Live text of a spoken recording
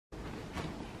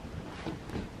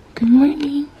Good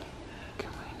morning.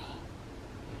 Good morning.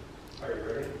 Are you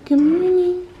ready? Good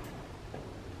morning.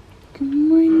 Good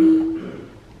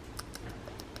morning.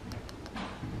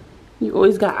 You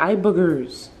always got eye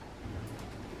boogers.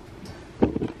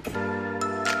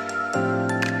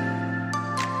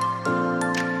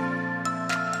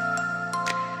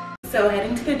 So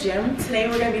heading to the gym. Today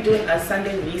we're going to be doing a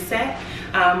Sunday reset.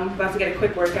 About to get a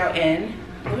quick workout in.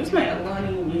 Where's my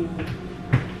Alani new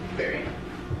berry?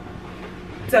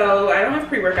 So I don't have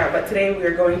pre-workout, but today we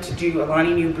are going to do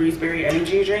Alani new Breezeberry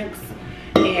energy drinks.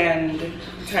 And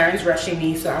Tyron's rushing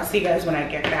me, so I'll see you guys when I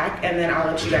get back. And then I'll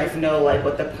let you guys know like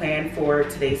what the plan for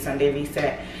today's Sunday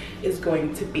reset is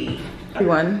going to be.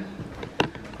 Everyone,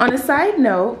 on a side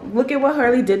note, look at what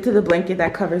Harley did to the blanket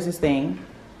that covers this thing.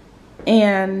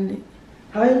 And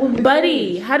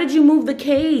buddy, how did you move the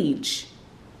cage?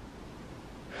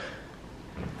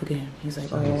 Look at him. He's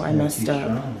like, oh, I messed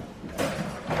up.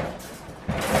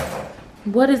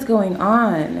 What is going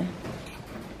on?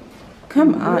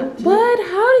 Come on. What?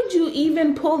 How did you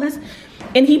even pull this?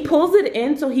 And he pulls it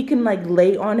in so he can like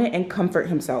lay on it and comfort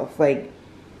himself. Like,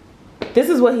 this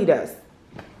is what he does.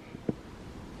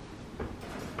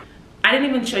 I didn't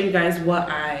even show you guys what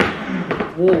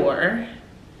I wore.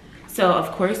 So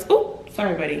of course, oh,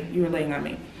 sorry buddy, you were laying on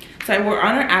me. So I wore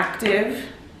Honor Active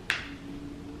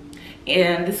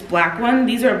and this black one.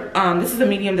 These are, this is a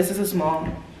medium, this is a small.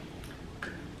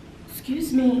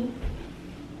 Excuse me.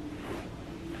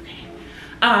 Okay.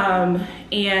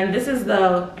 And this is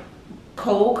the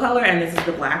coal color and this is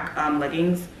the black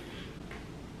leggings.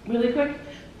 Really quick,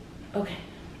 okay.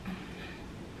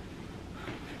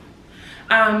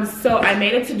 So I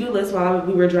made a to-do list while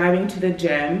we were driving to the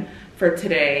gym for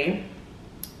today.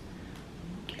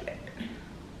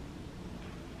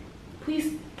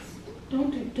 Please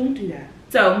don't do that.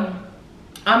 So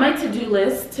on my to-do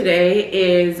list today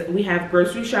is we have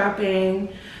grocery shopping,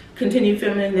 continue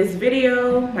filming this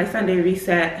video, my Sunday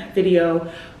reset video.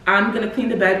 I'm gonna clean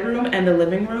the bedroom and the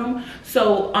living room.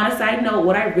 So on a side note,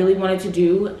 what I really wanted to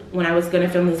do when I was gonna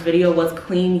film this video was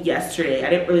clean yesterday.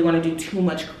 I didn't really wanna do too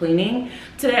much cleaning.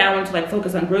 Today I wanted to like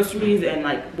focus on groceries and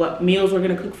like what meals we're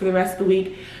gonna cook for the rest of the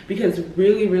week, because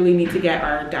really need to get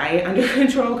our diet under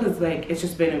control, because like it's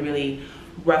just been a really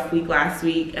rough week last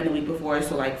week and the week before.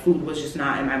 So like food was just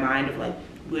not in my mind of like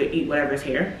we'll eat whatever's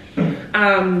here.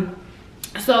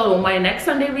 So my next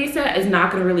Sunday reset is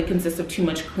not gonna really consist of too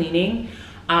much cleaning.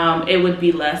 It would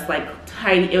be less like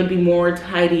tidy, it would be more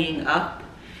tidying up,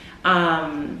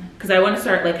 because I want to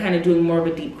start like kind of doing more of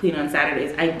a deep clean on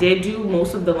Saturdays. I did do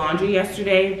most of the laundry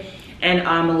yesterday and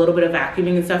a little bit of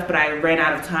vacuuming and stuff, but I ran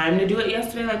out of time to do it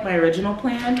yesterday like my original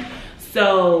plan.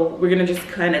 So we're gonna just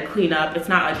kind of clean up. It's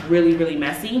not like really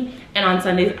messy. And on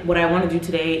Sundays, what I want to do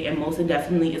today and most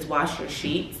indefinitely is wash your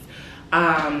sheets.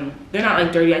 They're not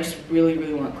like dirty, I just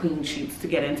really want clean sheets to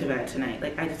get into bed tonight.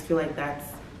 Like I just feel like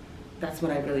that's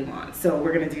what I really want. So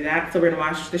we're gonna do that. So we're gonna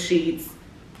wash the sheets.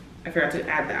 I forgot to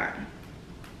add that.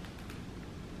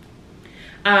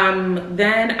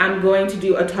 Then I'm going to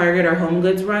do a Target or Home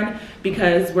Goods run,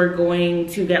 because we're going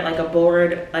to get like a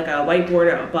board, like a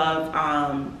whiteboard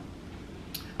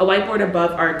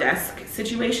above our desk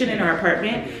situation in our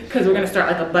apartment, because we're gonna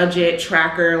start like a budget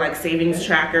tracker, like savings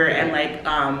tracker and like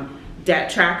debt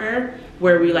tracker,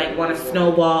 where we like want to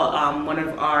snowball one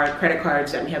of our credit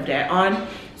cards that we have debt on.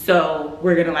 So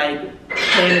we're gonna like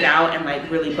plan it out and like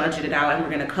really budget it out, and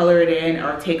we're gonna color it in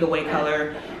or take away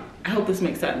color. I hope this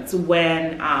makes sense.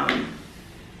 When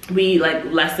we like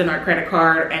lessen our credit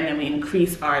card and then we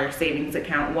increase our savings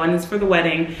account. One is for the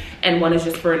wedding and one is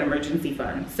just for an emergency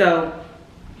fund. So,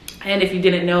 and if you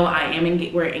didn't know,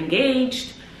 we're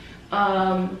engaged.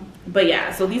 But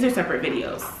yeah, so these are separate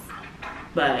videos,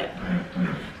 but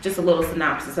just a little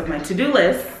synopsis of my to-do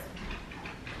list.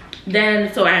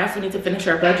 Then, so I also need to finish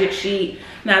our budget sheet.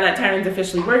 Now that Tyron's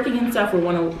officially working and stuff, we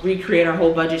want to recreate our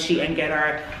whole budget sheet and get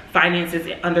our finances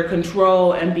under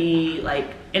control and be like,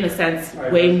 in a sense,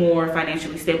 way more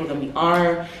financially stable than we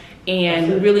are. And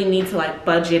we really need to like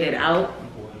budget it out.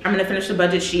 I'm gonna finish the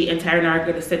budget sheet and Tyron and I are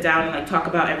gonna sit down and like talk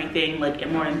about everything like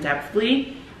more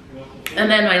in-depthly. And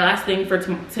then my last thing for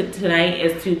tonight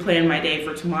is to plan my day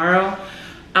for tomorrow.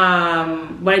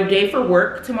 My day for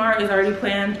work tomorrow is already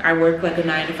planned. I work like a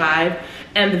 9 to 5,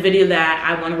 and the video that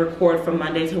I want to record from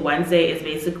Monday to Wednesday is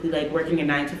basically like working a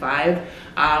 9 to 5,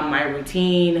 my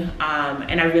routine,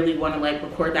 and I really want to like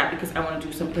record that because I want to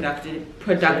do some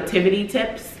productivity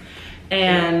tips.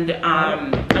 And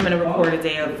I'm gonna record a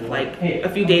day of like a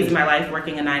few days of my life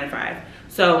working a 9 to 5.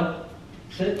 So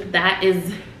that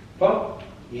is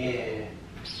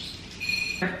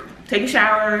take a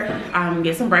shower,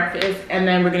 get some breakfast, and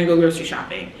then we're gonna go grocery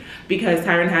shopping because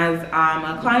Tyron has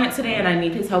a client today and I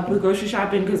need his help with grocery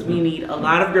shopping because we need a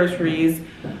lot of groceries.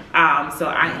 So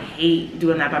I hate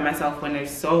doing that by myself when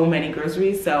there's so many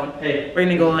groceries. So we're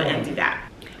gonna go and do that.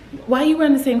 Why are you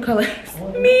wearing the same color as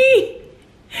me?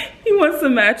 He wants to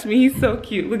match me. He's so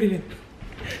cute. Look at him.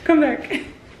 Come back.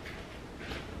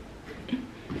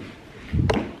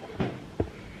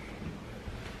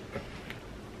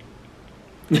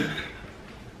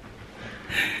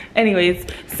 Anyways,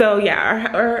 so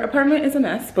yeah, our apartment is a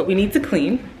mess, but we need to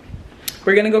clean.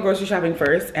 We're gonna go grocery shopping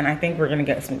first, and I think we're gonna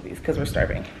get smoothies because we're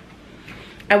starving.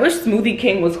 I wish Smoothie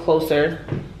King was closer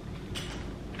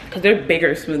because they're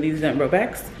bigger smoothies than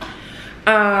Robex.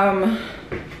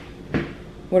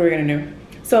 What are we gonna do?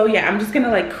 So yeah, I'm just gonna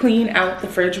like clean out the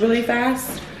fridge really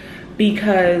fast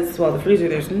because, well, the freezer,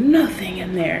 there's nothing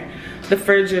in there. The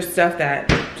fridge is stuff that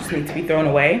just needs to be thrown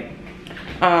away.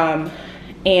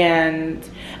 And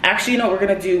actually, you know what we're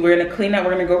gonna do? We're gonna clean out,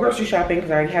 we're gonna go grocery shopping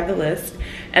because I already have the list.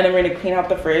 And then we're gonna clean out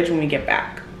the fridge when we get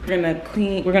back. We're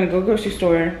gonna go grocery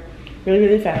store really,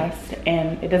 really fast.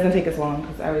 And it doesn't take us long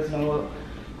because I always know,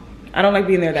 I don't like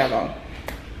being there that long.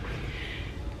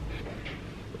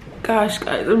 Gosh,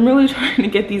 guys, I'm really trying to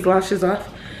get these lashes off.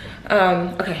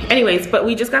 Okay, anyways, but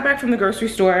we just got back from the grocery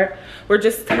store. We're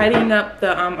just tidying up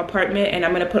the apartment and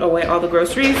I'm gonna put away all the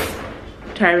groceries.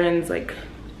 Tyron's like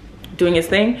doing his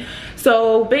thing.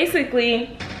 So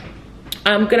basically,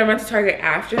 I'm gonna run to Target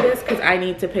after this because I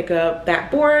need to pick up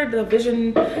that board, the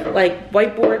vision like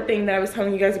whiteboard thing that I was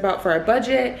telling you guys about for our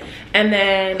budget. And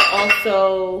then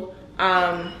also,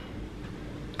 oh,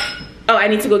 I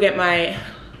need to go get my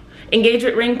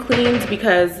engagement ring cleaned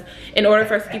because in order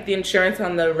for us to keep the insurance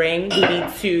on the ring, we need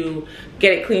to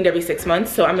get it cleaned every 6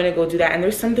 months. So I'm gonna go do that. And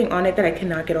there's something on it that I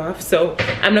cannot get off. So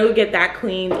I'm gonna go get that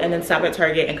cleaned and then stop at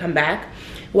Target and come back.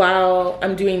 While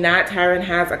I'm doing that, Tyron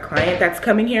has a client that's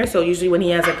coming here. So usually when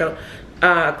he has like a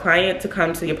client to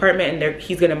come to the apartment and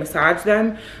he's gonna massage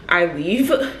them, I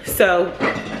leave. So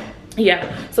yeah,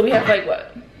 so we have like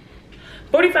what?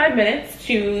 45 minutes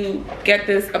to get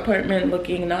this apartment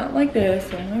looking not like this.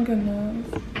 Oh my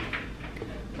goodness.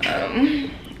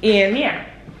 And yeah,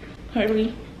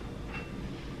 Harley.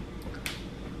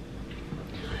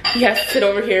 He has to sit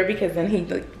over here because then he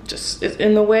like just is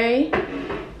in the way.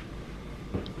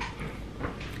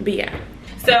 But yeah.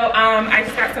 So I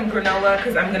just got some granola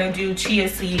because I'm gonna do chia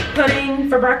seed pudding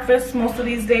for breakfast most of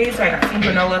these days. So I got some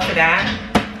granola for that.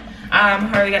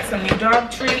 Harley got some new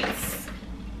dog treats.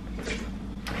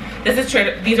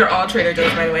 These are all Trader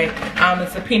Joe's, by the way.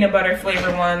 It's the peanut butter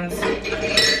flavor ones.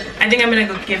 I think I'm gonna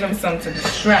go give him some to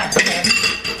distract him.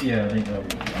 Yeah, I think that would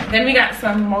be. Then we got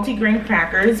some multi-grain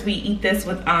crackers. We eat this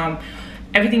with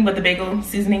everything but the bagel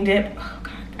seasoning dip. Oh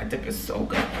God, that dip is so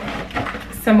good.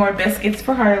 Some more biscuits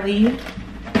for Harley.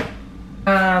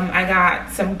 I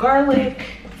got some garlic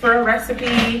for a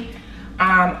recipe.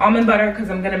 Almond butter because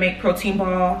I'm gonna make protein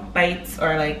ball bites,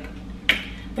 or like,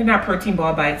 they're not protein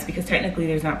ball bites because technically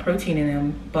there's not protein in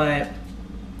them, but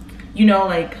you know,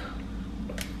 like,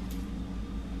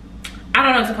 I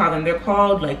don't know what to call them. They're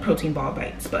called like protein ball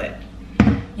bites, but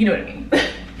you know what I mean.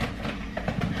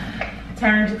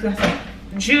 Tyron just got some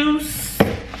juice.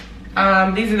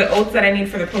 These are the oats that I need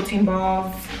for the protein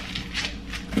balls.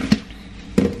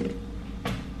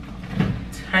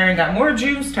 Tyron got more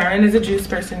juice. Tyron is a juice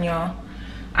person, y'all.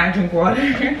 I drink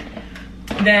water.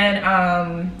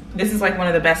 Then this is like one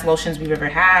of the best lotions we've ever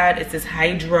had. It's this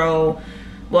hydrating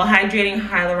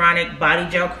hyaluronic body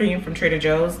gel cream from Trader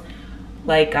Joe's.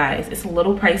 Like, guys, it's a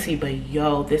little pricey, but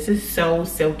yo, this is so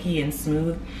silky and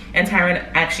smooth. And Tyron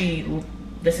actually,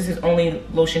 this is his only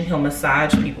lotion he'll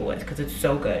massage people with because it's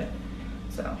so good.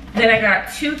 So then I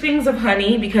got 2 things of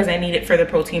honey because I need it for the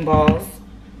protein balls.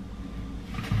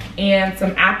 And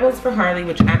some apples for Harley,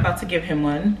 which I'm about to give him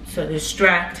one to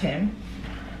distract him.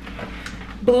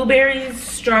 Blueberries,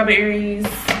 strawberries,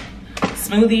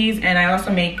 smoothies, and I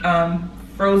also make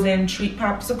frozen treat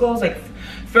popsicles, like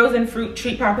frozen fruit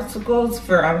treat popsicles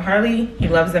for Harley. He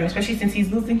loves them, especially since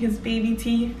he's losing his baby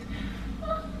teeth.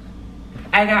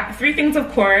 I got 3 things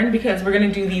of corn because we're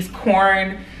gonna do these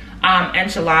corn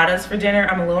enchiladas for dinner.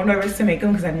 I'm a little nervous to make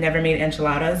them because I've never made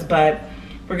enchiladas, but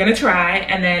we're gonna try.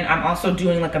 And then I'm also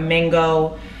doing like a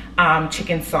mango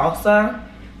chicken salsa,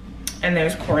 and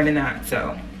there's corn in that,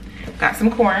 so got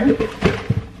some corn.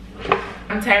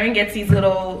 Tyron gets these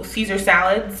little Caesar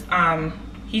salads.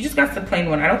 He just got the plain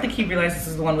one. I don't think he realized this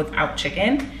is the one without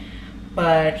chicken,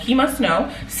 but he must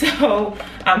know. So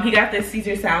he got this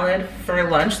Caesar salad for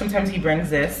lunch. Sometimes he brings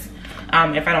this.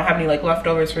 If I don't have any like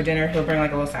leftovers for dinner, he'll bring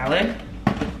like a little salad.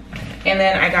 And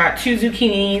then I got 2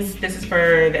 zucchinis. This is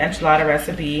for the enchilada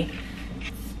recipe.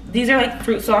 These are like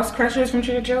fruit sauce crushers from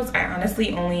Trader Joe's. I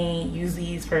honestly only use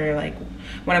these for like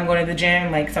when I'm going to the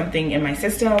gym, like something in my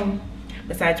system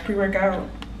besides pre-workout.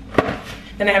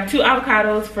 Then I have 2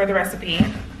 avocados for the recipe.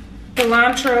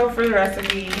 Cilantro for the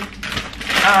recipe.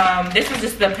 This is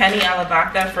just the penny alla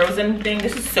vodka frozen thing.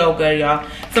 This is so good, y'all.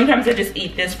 Sometimes I just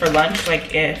eat this for lunch,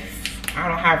 like if I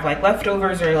don't have like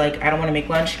leftovers or like I don't want to make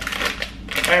lunch.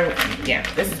 Yeah,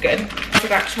 this is good. I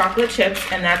got chocolate chips,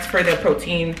 and that's for the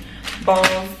protein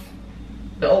balls,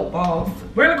 the oat balls.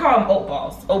 We're gonna call them oat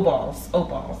balls, oat balls, oat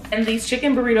balls. And these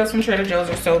chicken burritos from Trader Joe's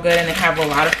are so good, and they have a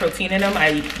lot of protein in them.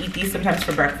 I eat these sometimes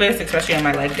for breakfast, especially on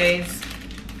my leg days.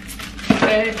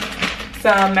 Good.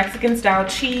 Some Mexican style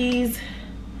cheese,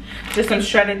 just some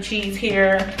shredded cheese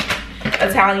here.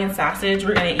 Italian sausage,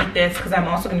 we're gonna eat this because I'm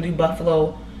also gonna do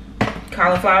buffalo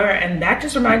cauliflower, and that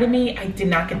just reminded me I did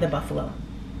not get the buffalo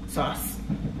sauce.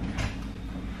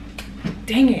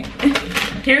 Dang it.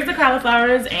 Here's the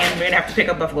cauliflowers, and we're gonna have to pick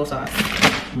up buffalo sauce.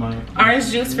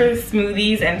 Orange juice for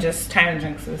smoothies and just time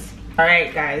drinks. All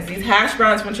right, guys, these hash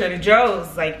browns from Trader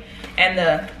Joe's, like, and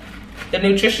the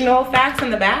nutritional facts in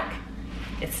the back,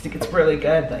 it's really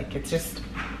good. Like, it's just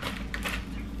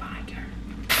fire.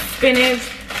 Spinach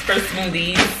for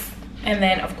smoothies, and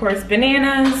then of course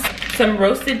bananas, some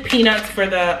roasted peanuts for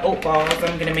the oat balls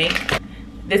I'm gonna make.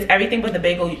 This everything but the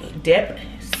bagel dip,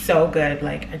 so good.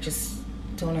 Like, I just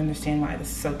don't understand why this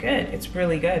is so good. It's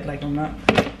really good, like, I'm not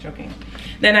joking.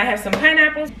 Then I have some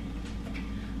pineapples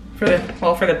for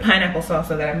the pineapple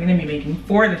salsa that I'm gonna be making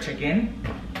for the chicken.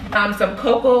 Some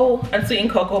cocoa,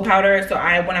 unsweetened cocoa powder. So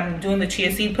when I'm doing the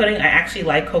chia seed pudding, I actually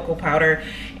like cocoa powder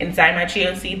inside my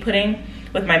chia seed pudding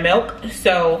with my milk.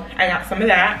 So I got some of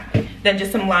that. Then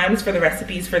just some limes for the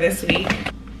recipes for this week.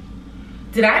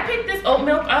 Did I pick this oat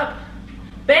milk up?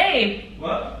 Babe.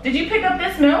 What? Did you pick up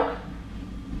this milk?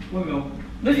 What milk?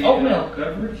 This oat milk.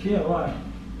 Beverage? Yeah, why?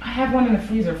 I have one in the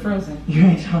freezer frozen. You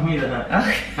ain't tell me that.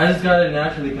 Okay. I just got it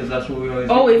naturally because that's what we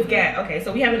always get. Okay,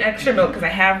 so we have an extra milk because I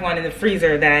have one in the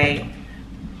freezer that I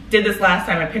did this last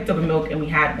time. I picked up a milk and we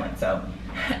had one, so.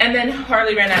 And then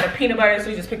Harley ran out of peanut butter, so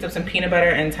we just picked up some peanut butter,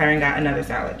 and Tyron got another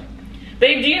salad.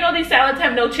 Babe, do you know these salads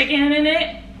have no chicken in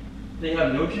it? They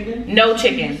have no chicken? No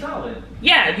chicken. Salad.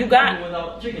 Yeah, you got.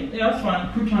 Without chicken. Yeah, that's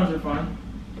fine. Croutons are fine.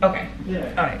 Okay.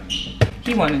 Yeah. All right.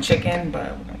 He wanted chicken,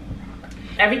 but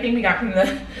everything we got from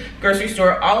the grocery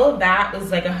store, all of that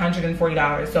was like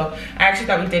 $140. So I actually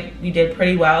thought we did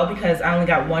pretty well because I only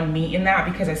got 1 meat in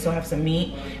that because I still have some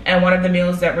meat, and one of the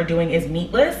meals that we're doing is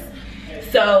meatless,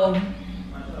 so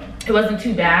it wasn't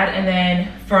too bad. And then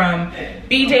from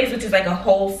BJ's, which is like a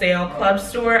wholesale club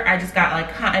store, I just got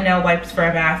like Cottonelle wipes for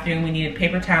our bathroom. We needed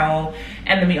paper towel,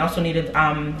 and then we also needed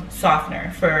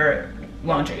softener for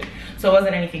laundry. So it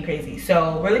wasn't anything crazy.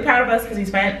 So really proud of us because we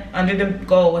spent under the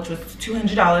goal, which was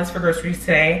 $200 for groceries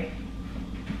today.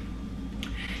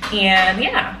 And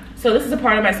yeah, so this is a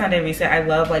part of my Sunday reset. I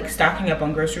love like stocking up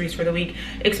on groceries for the week,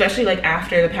 especially like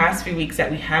after the past few weeks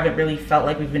that we haven't really felt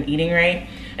like we've been eating right.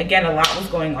 Again, a lot was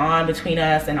going on between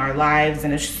us and our lives,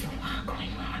 and it's just a lot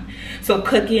going on. So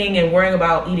cooking and worrying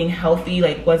about eating healthy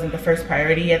like wasn't the first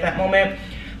priority at that moment.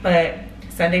 But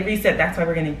Sunday reset, that's why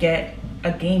we're gonna get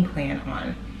a game plan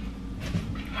on.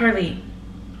 Harley,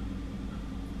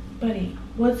 buddy,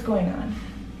 what's going on?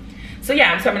 So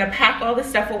yeah, so I'm gonna pack all this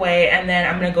stuff away, and then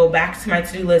I'm gonna go back to my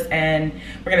to-do list, and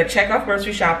we're gonna check off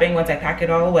grocery shopping once I pack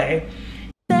it all away.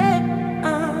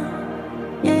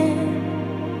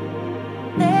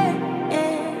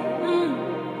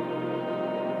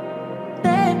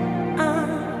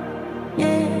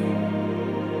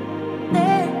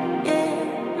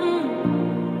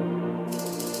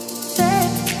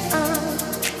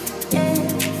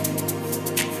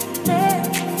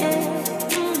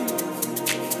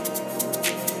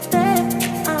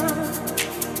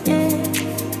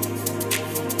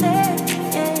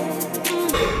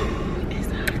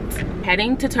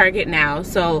 Heading to Target now,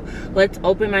 so let's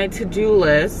open my to-do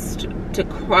list to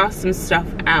cross some stuff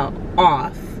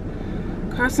off.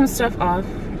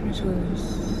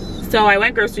 So I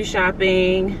went grocery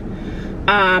shopping.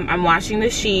 I'm washing the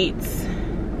sheets.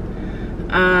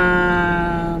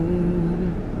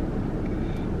 And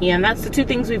that's the 2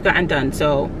 things we've gotten done.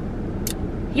 So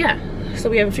yeah, so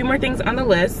we have a few more things on the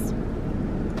list.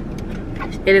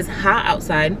 It is hot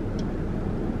outside.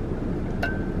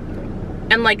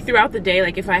 And like throughout the day,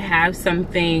 like if I have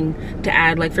something to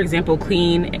add, like for example,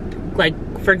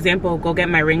 go get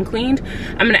my ring cleaned,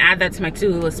 I'm gonna add that to my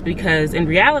to-do list because in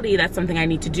reality, that's something I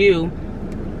need to do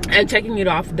And checking it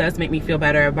off does make me feel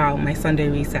better about my Sunday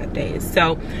reset days.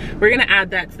 So we're gonna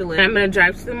add that to the list. I'm gonna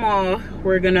drive to the mall.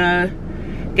 We're gonna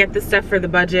get the stuff for the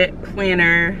budget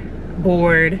planner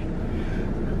board.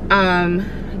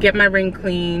 Get my ring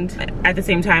cleaned. At the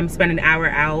same time, spend an hour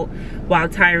out while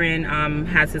Tyron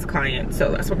has his client.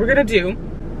 So that's what we're gonna do.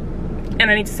 And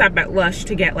I need to stop at Lush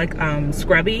to get like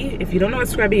Scrubby. If you don't know what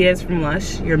Scrubby is from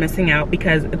Lush, you're missing out,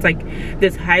 because it's like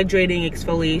this hydrating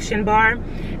exfoliation bar.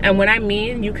 And what I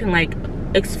mean, you can like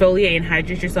exfoliate and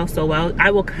hydrate yourself so well. I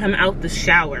will come out the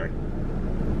shower,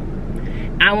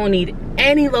 I won't need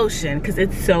any lotion because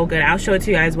it's so good. I'll show it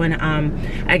to you guys when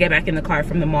I get back in the car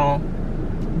from the mall.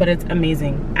 But it's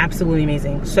amazing, absolutely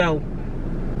amazing. So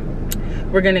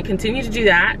we're gonna continue to do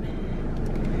that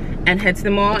and head to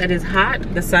the mall. It is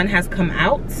hot, the sun has come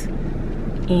out,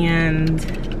 and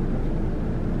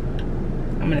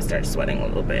I'm gonna start sweating a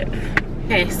little bit.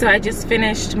 Okay, so I just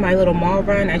finished my little mall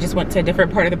run. I just went to a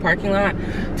different part of the parking lot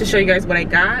to show you guys what I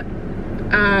got.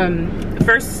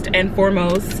 First and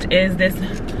foremost is this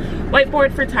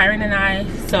whiteboard for Tyron and I,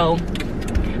 so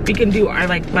we can do our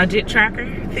like budget tracker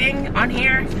thing on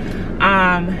here.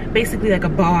 Basically like a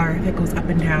bar that goes up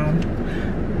and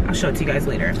down. I'll show it to you guys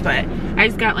later, but I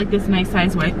just got like this nice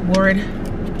size whiteboard,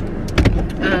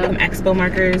 expo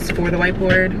markers for the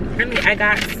whiteboard. And I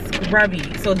got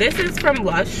Scrubby. So this is from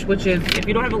Lush, which is, if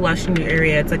you don't have a Lush in your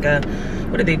area, it's like a,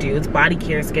 what do they do? It's body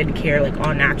care, skin care, like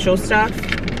all natural stuff.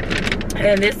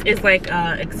 And this is like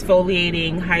a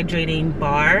exfoliating, hydrating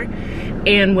bar.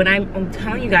 And when I'm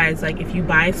telling you guys, like if you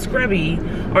buy Scrubby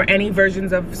or any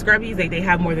versions of Scrubbies, like they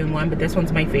have more than one, but this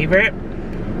one's my favorite.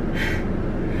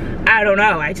 I don't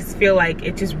know, I just feel like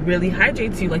it just really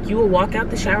hydrates you. Like you will walk out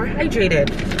the shower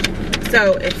hydrated.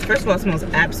 So it's, first of all, it smells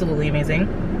absolutely amazing.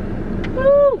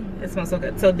 Woo, it smells so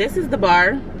good. So this is the bar,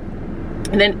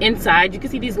 and then inside you can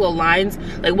see these little lines.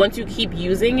 Like once you keep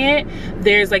using it,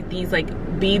 there's like these like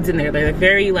beads in there. They're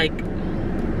very like,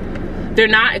 they're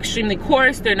not extremely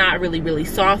coarse, they're not really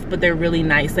soft, but they're really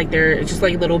nice. Like they're just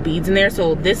like little beads in there.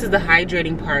 So this is the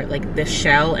hydrating part, like the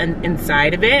shell and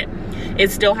inside of it.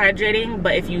 It's still hydrating,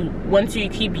 but if you, once you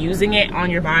keep using it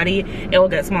on your body, it will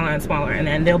get smaller and smaller, and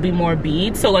then there'll be more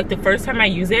beads. So like the first time I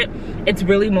use it, it's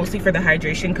really mostly for the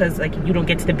hydration, because like you don't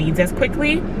get to the beads as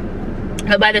quickly.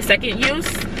 But by the second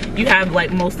use, you have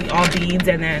like mostly all beads,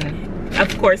 and then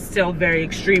of course still very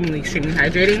extremely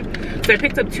hydrating. So I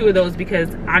picked up 2 of those because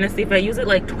honestly, if I use it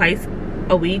like twice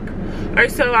a week or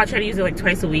so, I'll try to use it like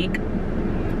twice a week,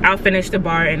 I'll finish the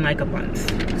bar in like a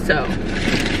month. So,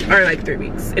 or like 3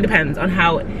 weeks. It depends on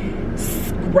how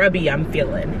scrubby I'm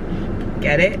feeling.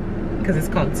 Get it? Because it's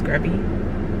called Scrubby.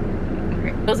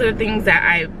 Okay. Those are the things that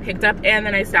I picked up, and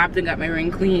then I stopped and got my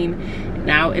ring clean.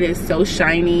 Now it is so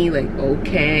shiny, like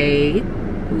okay,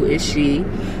 who is she?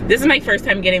 This is my first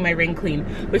time getting my ring clean,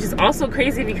 which is also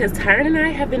crazy because Tyron and I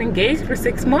have been engaged for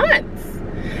 6 months.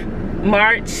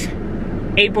 March,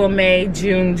 April, May,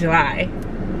 June, July.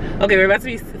 Okay, we're about to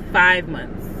be 5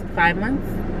 months. 5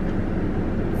 months?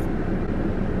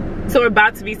 So we're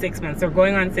about to be 6 months. So we're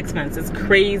going on 6 months. It's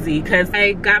crazy because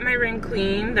I got my ring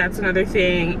clean. That's another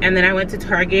thing. And then I went to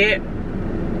Target.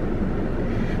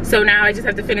 So now I just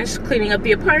have to finish cleaning up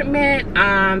the apartment,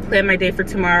 plan my day for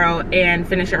tomorrow, and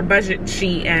finish our budget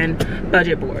sheet and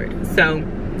budget board. So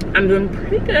I'm doing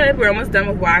pretty good. We're almost done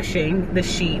with washing the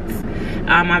sheets.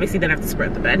 Obviously then I have to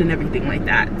spread the bed and everything like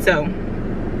that. So,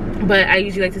 but I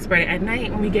usually like to spread it at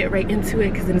night when we get right into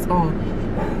it, because then it's all,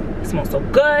 it smells so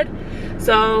good.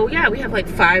 So yeah, we have like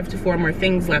 5 to 4 more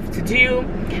things left to do.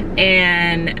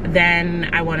 And then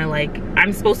I wanna like,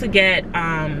 I'm supposed to get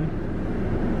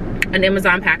an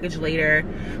Amazon package later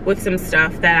with some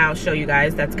stuff that I'll show you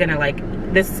guys. That's gonna like,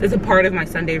 this is a part of my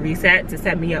Sunday reset to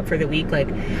set me up for the week. Like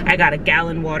I got a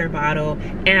gallon water bottle,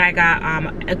 and I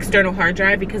got external hard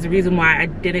drive, because the reason why I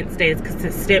didn't stay as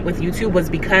consistent with YouTube was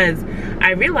because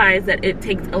I realized that it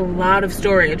takes a lot of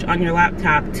storage on your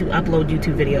laptop to upload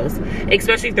YouTube videos,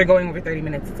 especially if they're going over 30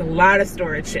 minutes. It's a lot of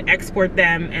storage to export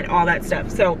them and all that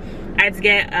stuff. So I had to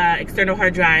get an external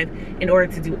hard drive in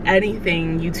order to do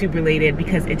anything YouTube related,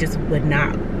 because it just would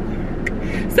not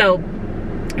work. So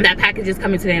that package is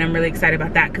coming today, and I'm really excited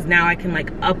about that, because now I can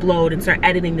like upload and start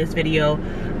editing this video,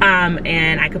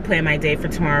 and I could plan my day for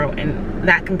tomorrow, and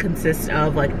that can consist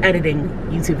of like editing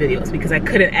YouTube videos, because I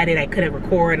couldn't edit, I couldn't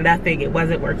record, nothing, it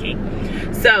wasn't working.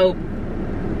 So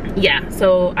yeah,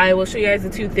 so I will show you guys the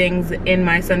 2 things in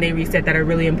my Sunday reset that are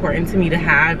really important to me to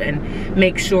have, and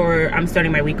make sure I'm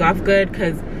starting my week off good,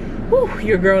 because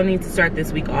your girl needs to start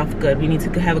this week off good. We need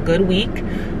to have a good week.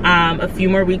 A few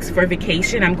more weeks for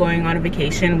vacation. I'm going on a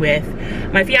vacation with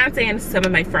my fiance and some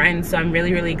of my friends, so I'm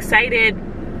really excited.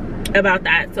 about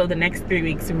that. So the next 3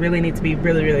 weeks really need to be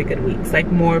really, really good weeks, like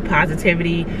more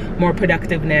positivity, more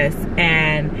productiveness.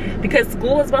 And because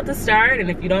school is about to start, and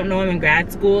if you don't know, I'm in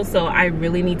grad school, so I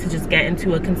really need to just get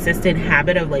into a consistent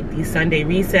habit of like these Sunday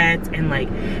resets and like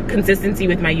consistency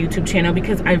with my YouTube channel,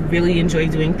 because I really enjoy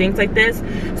doing things like this.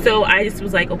 So I just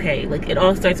was like, okay, like it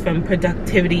all starts from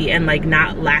productivity and like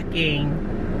not lacking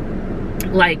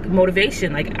like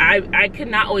motivation. Like I could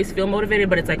not always feel motivated,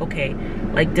 but it's like, okay,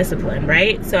 like discipline,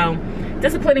 right? So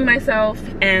disciplining myself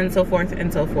and so forth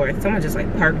and so forth. Someone just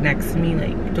like parked next to me,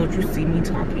 like, don't you see me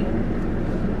talking?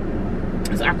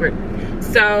 It's awkward.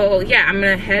 So yeah, I'm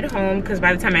gonna head home, because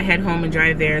by the time I head home and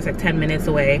drive there, it's like 10 minutes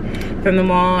away from the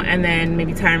mall. And then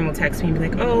maybe Tyron will text me and be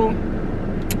like, oh,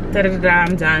 da-da-da-da,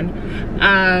 I'm done.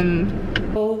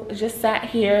 So just sat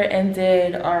here and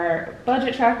did our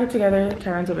budget tracker together.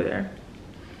 Tyron's over there.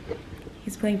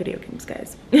 He's playing video games,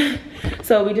 guys.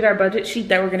 So we did our budget sheet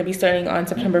that we're gonna be starting on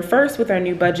September 1st with our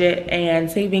new budget and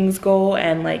savings goal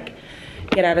and like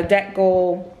get out of debt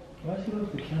goal. Why does he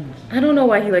like the camera? I don't know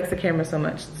why he likes the camera so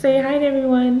much. Say hi to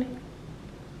everyone.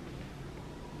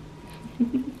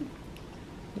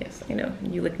 Yes, I know.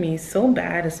 You lick me so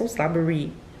bad. It's so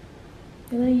slobbery.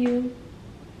 I love you.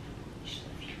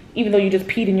 Even though you just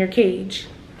peed in your cage.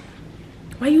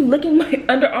 Why are you licking my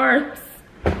underarms?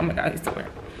 Oh my God, he's so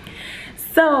weird.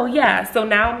 So yeah, so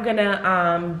now I'm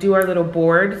gonna do our little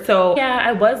board. So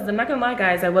yeah, I'm not gonna lie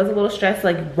guys, I was a little stressed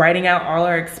like writing out all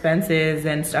our expenses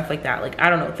and stuff like that. Like, I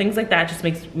don't know, things like that just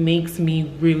makes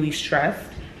me really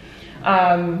stressed.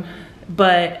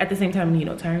 But at the same time, you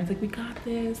know, Tyron's like, we got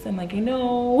this, and like, I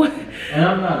know. And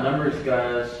I'm not a numbers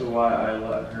guy, that's why I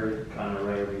let her kind of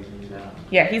write everything down.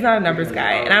 Yeah, he's not a numbers Because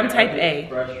guy, and I'm type A.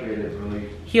 Frustrated, really.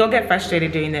 He'll get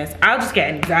frustrated doing this. I'll just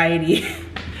get anxiety.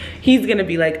 He's gonna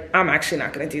be like, I'm actually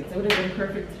not gonna do this. It would have been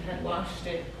perfect if I had washed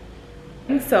it.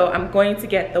 So I'm going to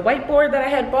get the whiteboard that I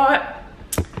had bought.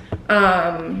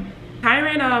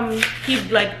 Tyron, he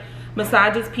like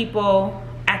massages people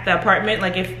at the apartment.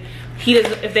 Like if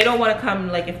they don't want to come,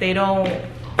 like if they don't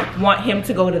want him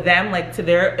to go to them, like to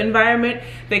their environment,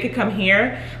 they could come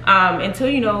here until,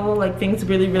 you know, like things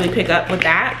really, really pick up with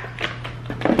that.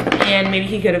 And maybe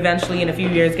he could eventually in a few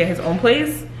years get his own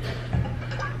place.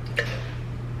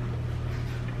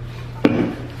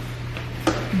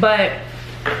 But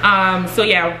so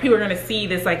yeah, people are gonna see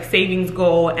this like savings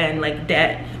goal and like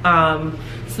debt,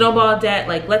 snowball debt,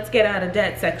 like let's get out of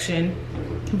debt section.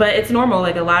 But it's normal,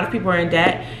 like a lot of people are in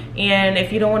debt, and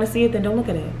if you don't want to see it, then don't look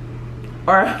at it.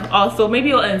 Or also maybe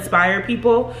it'll inspire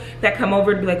people that come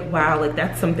over to be like, wow, like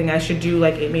that's something I should do,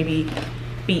 like it maybe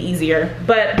be easier.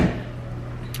 But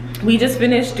we just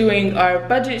finished doing our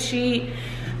budget sheet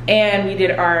and we did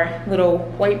our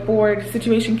little whiteboard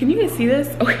situation. Can you guys see this?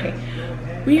 Okay.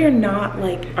 We are not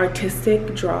like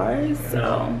artistic drawers,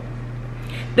 so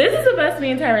this is the best me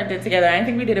and Tyron did together. I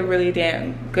think we did a really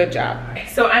damn good job.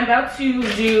 So I'm about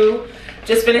to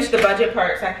just finish the budget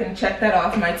part so I can check that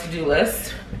off my to-do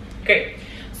list. Great.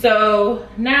 So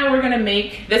now we're gonna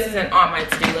make, this isn't on my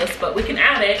to-do list, but we can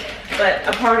add it, but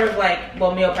a part of like,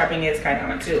 well, meal prepping is kind of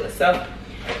on my to-do list. So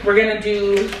we're gonna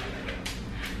do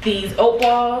these oat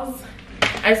balls.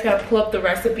 I just gotta pull up the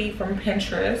recipe from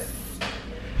Pinterest.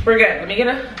 We're good. Let me get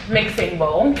a mixing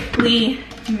bowl. We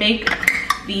make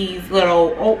these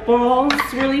little oat balls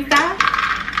really fast.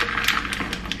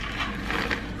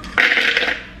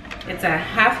 It's a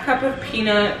half cup of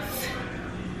peanuts,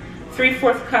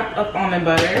 3/4 cup of almond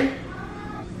butter,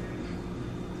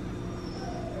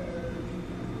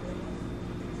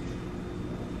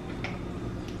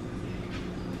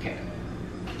 okay.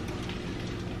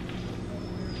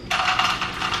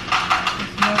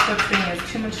 There's no such thing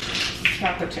as too much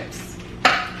chocolate chips.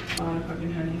 Oh,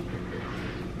 fucking honey.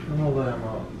 I'm gonna let him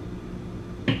out.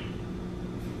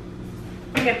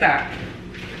 Look at that.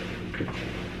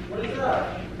 What is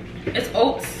that? It's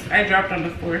oats. I dropped them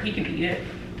before. He can eat it.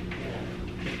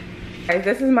 Guys,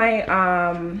 this is my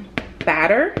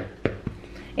batter.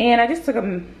 And I just took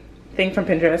a thing from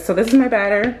Pinterest. So this is my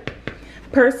batter.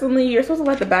 Personally, you're supposed to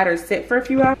let the batter sit for a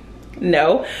few hours.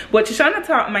 No. What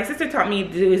my sister taught me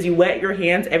to do is you wet your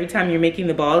hands every time you're making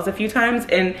the balls a few times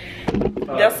and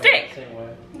they'll stick. Same way.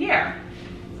 Yeah.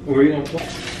 Where are you gonna put?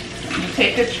 You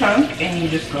take a chunk and you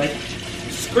just like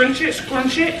scrunch it.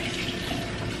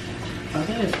 I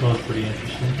think it smells pretty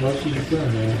interesting. What should you put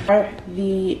in there?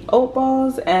 The oat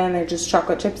balls, and they're just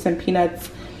chocolate chips and peanuts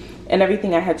and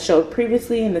everything I had showed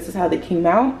previously, and this is how they came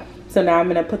out. So now I'm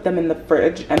gonna put them in the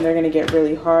fridge and they're gonna get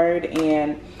really hard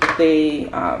and they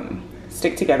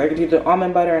stick together. I do the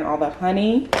almond butter and all the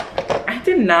honey. I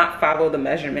did not follow the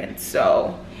measurements,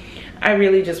 so I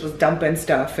really just was dumping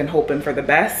stuff and hoping for the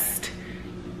best.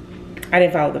 I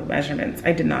didn't follow the measurements.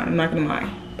 I did not, I'm not gonna lie.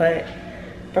 But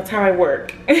that's how I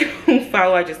work.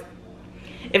 Follow, if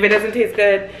it doesn't taste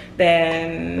good,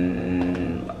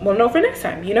 then we'll know for next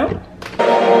time, you know?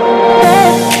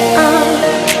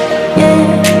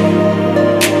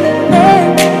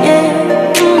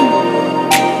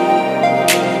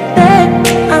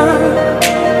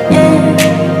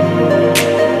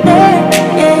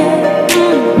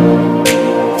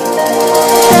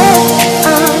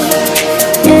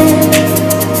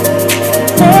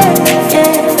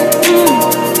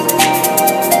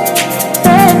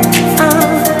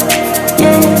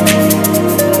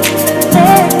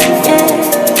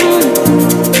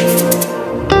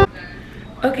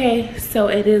 Okay, so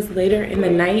it is later in the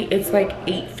night. It's like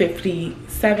 8:57.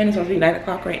 It's supposed to be 9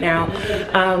 o'clock right now.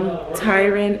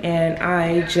 Tyron and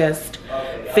I just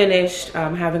finished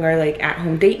having our like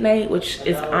at-home date night, which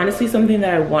is honestly something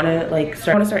that I want to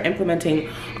start implementing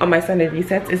on my Sunday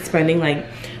resets, is spending like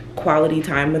quality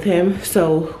time with him.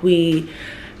 So we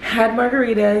had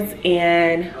margaritas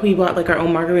and we bought like our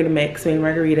own margarita mix, made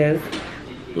margaritas.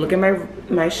 Look at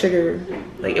my sugar,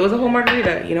 like it was a whole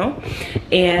margarita, you know?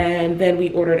 And then we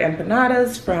ordered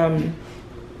empanadas from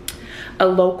a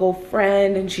local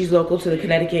friend, and she's local to the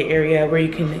Connecticut area,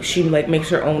 where she like makes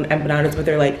her own empanadas, but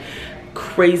they're like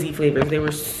crazy flavors. They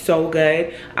were so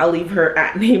good. I'll leave her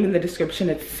name in the description.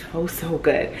 It's so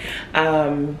good.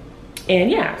 And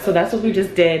yeah, so that's what we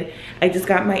just did. I just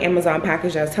got my Amazon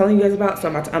package I was telling you guys about, so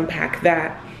I'm about to unpack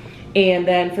that. And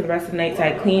then for the rest of the night, so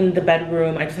I cleaned the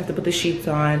bedroom. I just have to put the sheets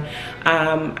on.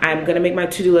 I'm gonna make my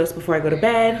to-do list before I go to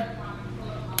bed,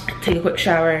 take a quick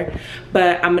shower.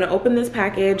 But I'm gonna open this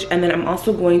package, and then I'm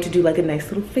also going to do like a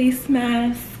nice little face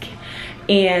mask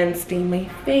and steam my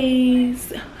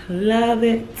face. Love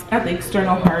it. I have the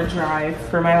external hard drive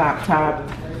for my laptop,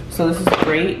 so this is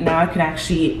great. Now I can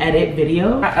actually edit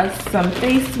video. Some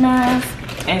face masks,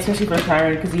 and especially for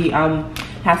Tyron, because he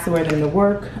has to wear them to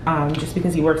work, just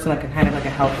because he works in like a kind of like a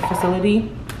health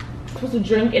facility. I'm supposed to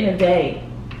drink in a day.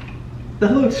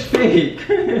 That looks fake.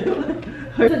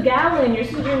 It's a gallon. You're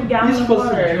supposed to drink a gallon of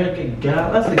water. You're supposed to drink a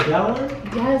gallon? That's a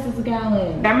gallon? Yes, it's a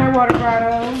gallon. Got my water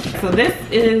bottle. So this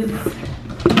is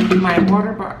my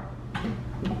water bottle.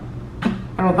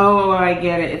 Oh, I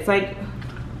get it. It's like,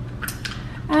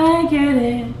 I get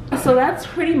it. So that's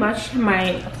pretty much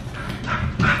my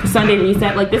Sunday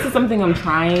reset. Like, this is something I'm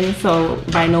trying, so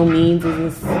by no means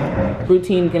is this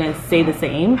routine gonna stay the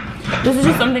same. This is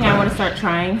just something I want to start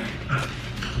trying.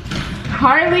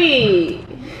 Harley!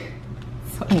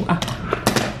 So loud.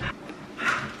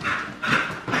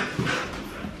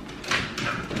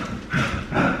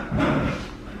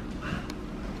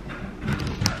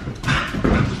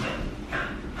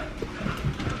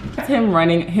 That's him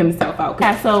running himself out.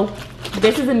 Yeah, so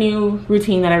this is a new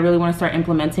routine that I really want to start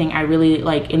implementing. I really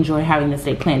like enjoy having this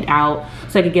day planned out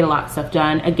so I could get a lot of stuff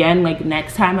done. Again, like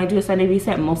next time I do a Sunday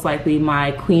reset, most likely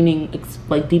my cleaning,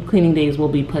 like deep cleaning days will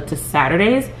be put to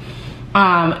Saturdays.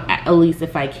 At least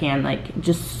if I can, like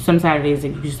just some Saturdays,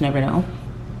 you just never know.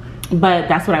 But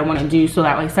that's what I want to do, so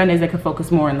that like Sundays I can focus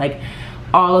more on like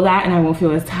all of that, and I won't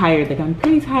feel as tired. Like I'm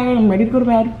pretty tired, I'm ready to go to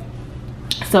bed.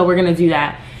 So we're gonna do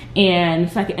that. And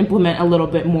so I can implement a little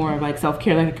bit more of like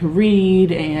self-care, like I could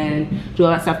read and do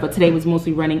all that stuff. But today was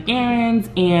mostly running errands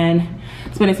and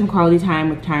spending some quality time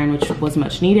with Tyron, which was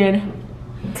much needed.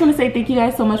 I just want to say thank you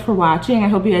guys so much for watching. I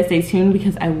hope you guys stay tuned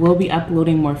because I will be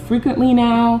uploading more frequently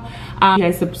now. You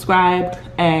guys subscribe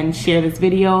and share this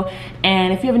video.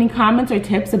 And if you have any comments or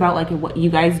tips about like what you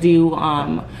guys do,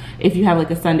 if you have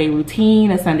like a Sunday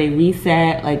routine, a Sunday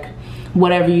reset, like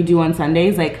whatever you do on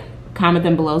Sundays, like comment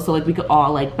them below so like we could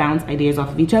all like bounce ideas off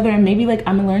of each other, and maybe like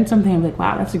I'm gonna learn something. I'm like,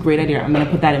 wow, that's a great idea. I'm gonna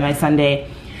put that in my Sunday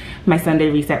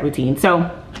reset routine.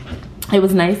 So it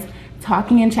was nice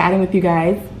talking and chatting with you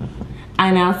guys,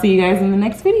 and I'll see you guys in the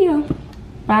next video.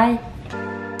 Bye.